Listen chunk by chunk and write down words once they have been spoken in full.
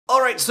All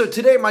right, so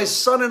today my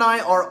son and I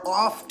are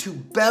off to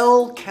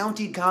Bell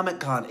County Comic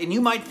Con. And you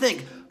might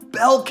think,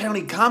 Bell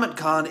County Comic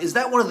Con, is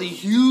that one of the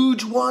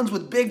huge ones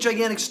with big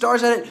gigantic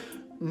stars at it?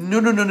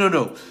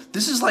 No.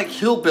 This is like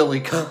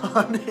Hillbilly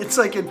Con. It's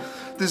like in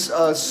this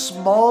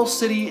small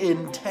city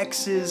in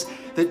Texas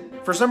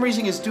that for some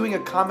reason is doing a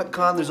Comic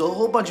Con. There's a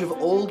whole bunch of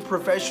old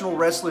professional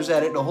wrestlers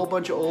at it and a whole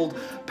bunch of old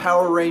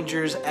Power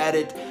Rangers at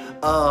it.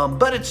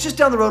 But it's just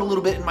down the road a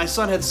little bit, and my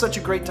son had such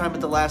a great time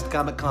at the last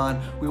Comic Con,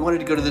 we wanted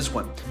to go to this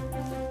one.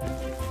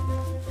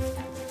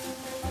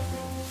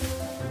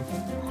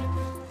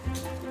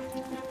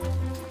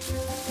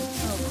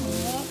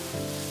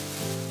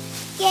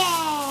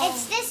 Yeah!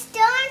 It's the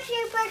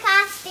Stormtrooper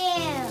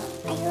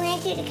costume! Are you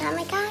going to the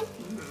Comic Con?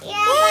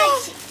 Yeah,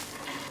 but...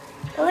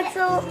 It looks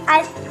so...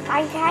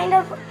 I'm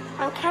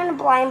kind of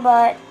blind,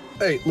 but...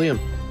 Hey, Liam.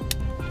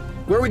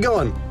 Where are we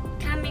going?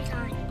 Comic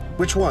Con.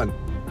 Which one?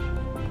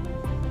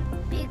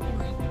 Big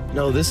one.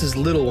 No, this is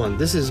little one.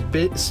 This is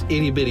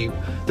itty bitty.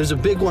 There's a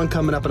big one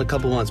coming up in a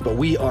couple months, but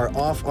we are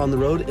off on the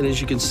road, and as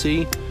you can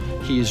see,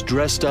 he is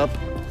dressed up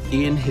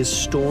in his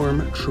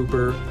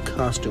Stormtrooper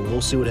costume.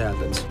 We'll see what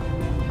happens.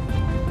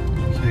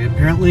 Okay,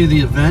 apparently the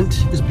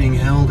event is being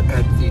held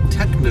at the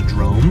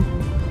Technodrome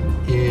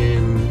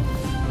in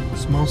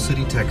Small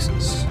City,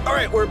 Texas. All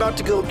right, we're about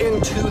to go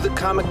into the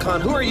Comic Con.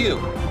 Who are you?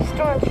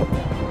 Stormtrooper.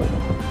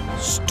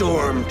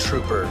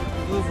 Stormtrooper.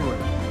 Move away.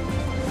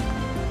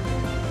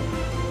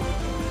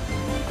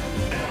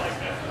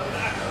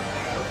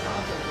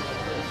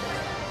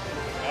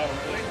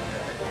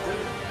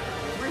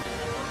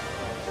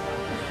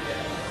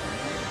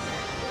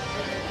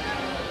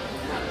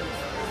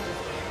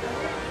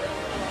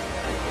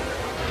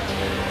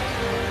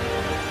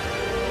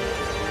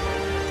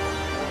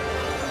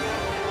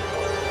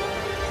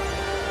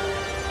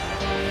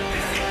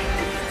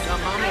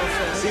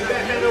 See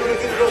Batman over there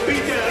getting a little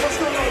beat down. What's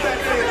going on,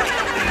 Batman?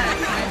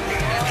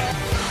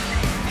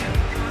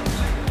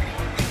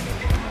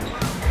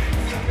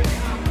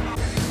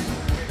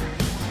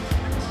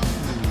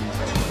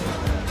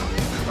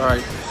 All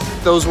right,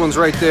 those ones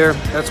right there,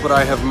 that's what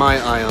I have my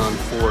eye on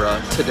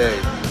for today.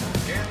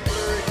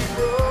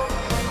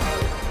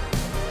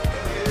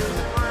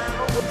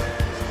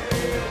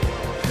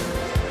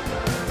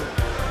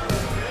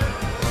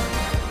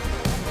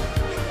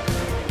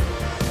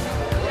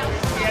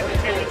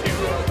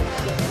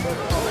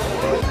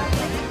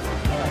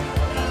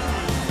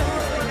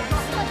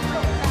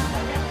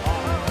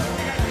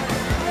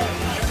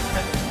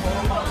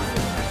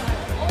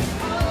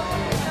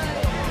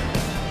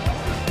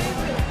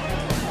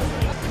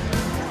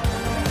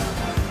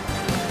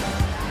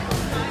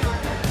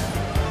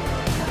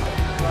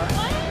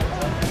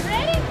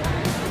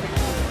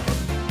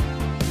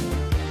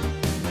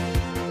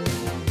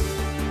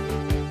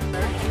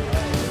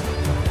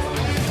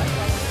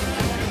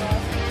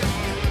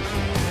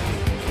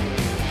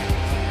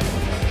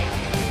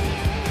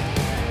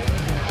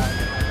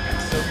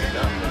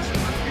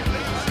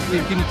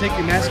 Can you take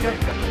your mask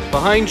off?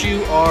 Behind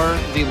you are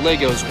the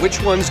Legos.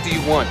 Which ones do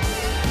you want?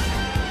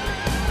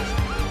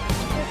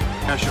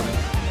 Now show me.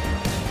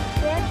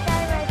 There's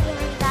guy right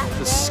behind that.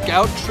 The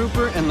Scout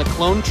Trooper and the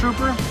Clone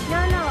Trooper? No,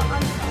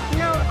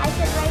 I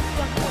said right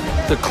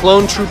behind The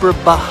Clone Trooper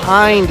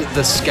behind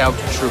the Scout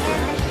Trooper.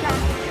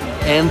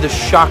 And the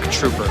Shock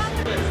Trooper.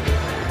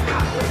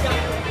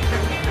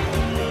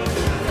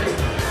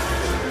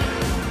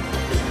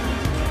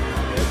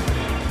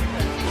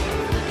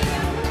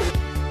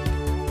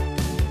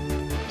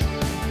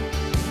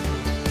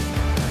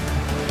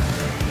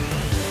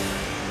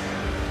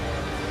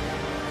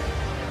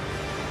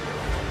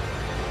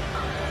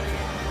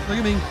 Look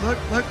at me.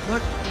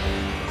 Look.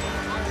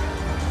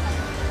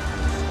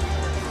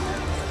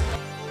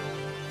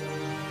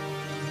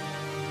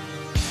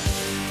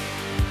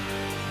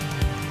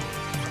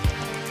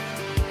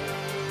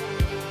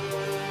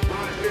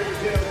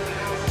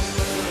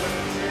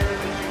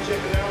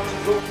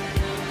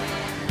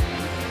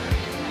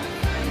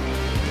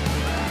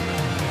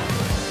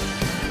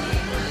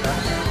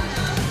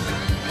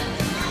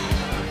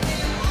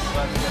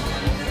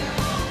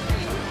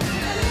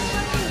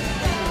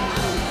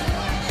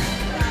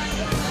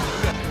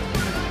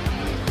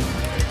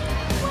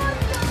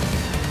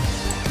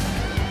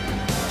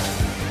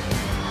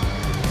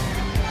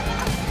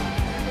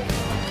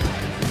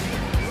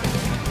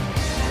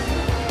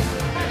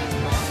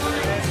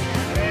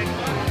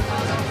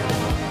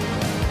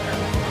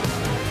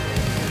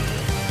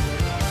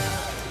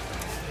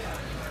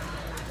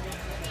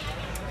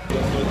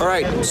 All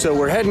right, so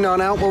we're heading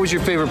on out. What was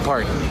your favorite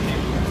part?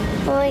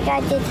 Well, we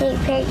got to take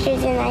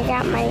pictures and I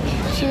got my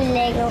 2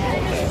 Lego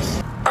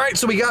figures. All right,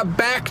 so we got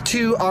back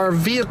to our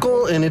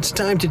vehicle and it's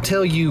time to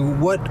tell you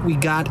what we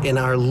got in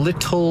our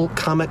little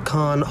Comic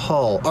Con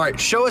haul. All right,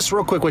 show us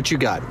real quick what you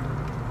got.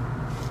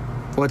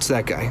 What's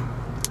that guy?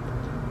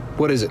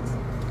 What is it?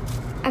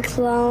 A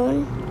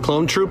clone.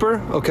 Clone Trooper,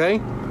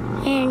 okay.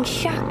 And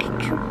Shock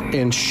Trooper.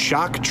 And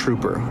Shock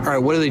Trooper. All right,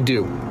 what do they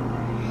do?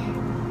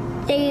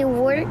 They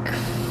work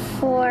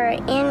for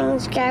Anakin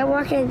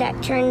Skywalker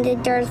that turned to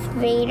Darth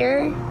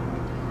Vader.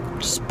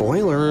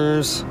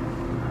 Spoilers.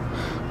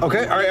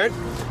 Okay, all right.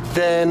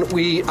 Then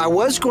I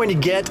was going to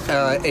get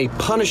a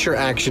Punisher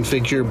action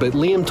figure, but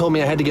Liam told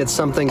me I had to get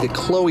something that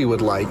Chloe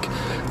would like.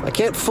 I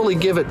can't fully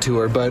give it to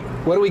her, but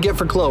what do we get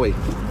for Chloe?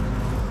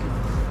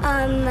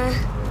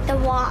 The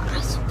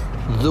Wasp.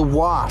 The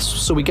Wasp.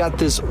 So we got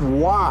this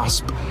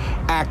Wasp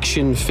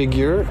action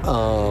figure.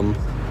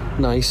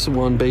 Nice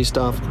one based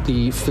off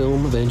the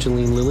film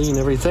Evangeline Lilly and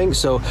everything.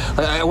 So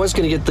I was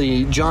going to get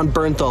the John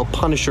Bernthal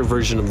Punisher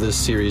version of this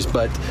series,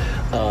 but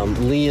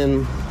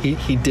Liam,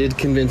 he did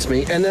convince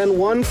me. And then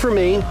one for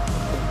me,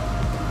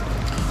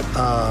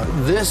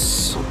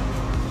 this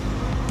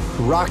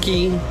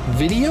Rocky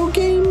video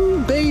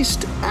game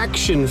based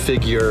action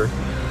figure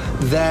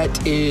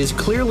that is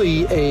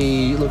clearly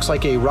looks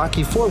like a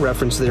Rocky IV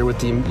reference there with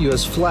the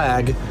US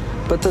flag,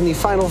 but then the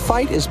final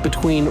fight is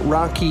between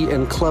Rocky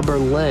and Clubber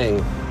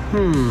Lang.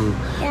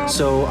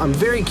 So I'm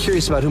very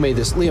curious about who made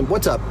this. Liam,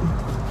 what's up?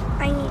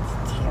 I need to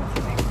take off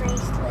my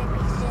bracelet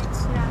because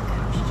it's not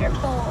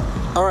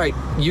comfortable. All right,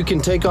 you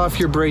can take off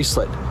your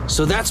bracelet.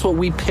 So that's what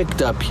we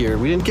picked up here.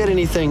 We didn't get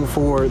anything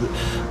for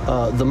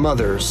the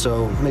mother,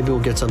 so maybe we'll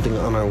get something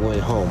on our way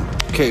home.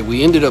 Okay,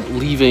 we ended up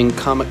leaving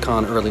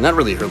Comic-Con early. Not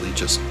really early,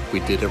 just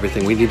we did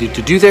everything we needed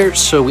to do there.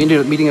 So we ended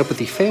up meeting up with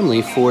the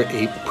family for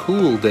a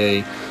pool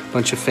day.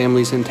 Bunch of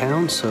families in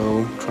town,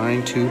 so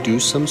trying to do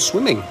some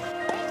swimming.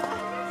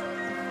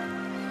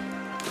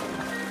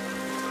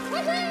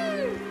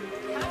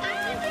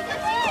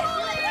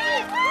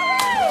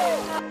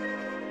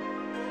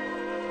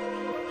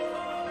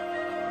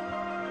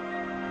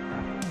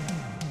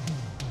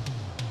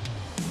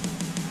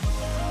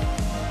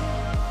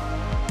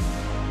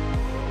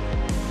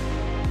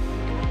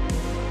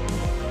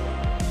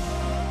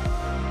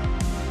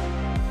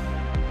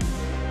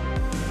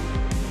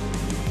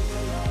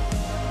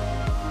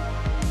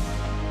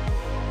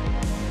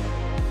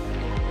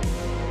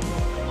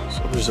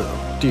 There's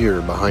a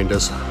deer behind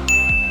us.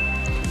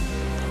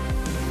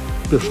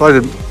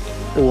 Decided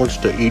it wants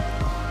to eat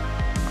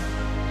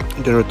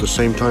dinner at the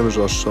same time as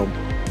us, so.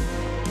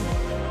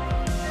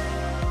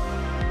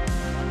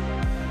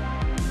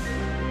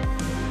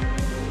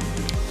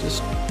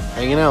 Just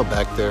hanging out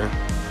back there,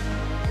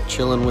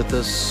 chilling with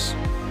us.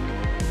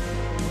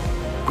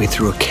 We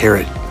threw a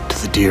carrot to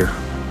the deer.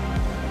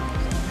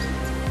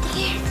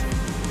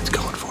 It's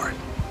going for it.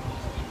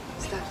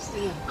 Stop,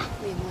 Liam.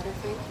 Liam, let her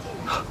fight with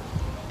you.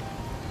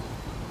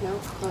 No,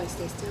 Chloe,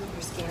 stay still.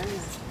 You're scaring her.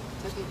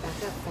 It's okay,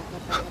 back up, back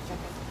up, back up, back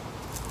up.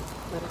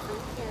 Let her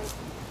fight with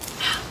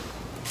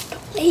you.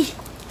 Please.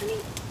 Honey,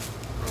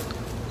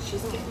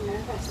 she's getting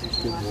nervous. There's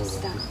a lot of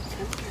stuff.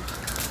 Come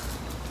here.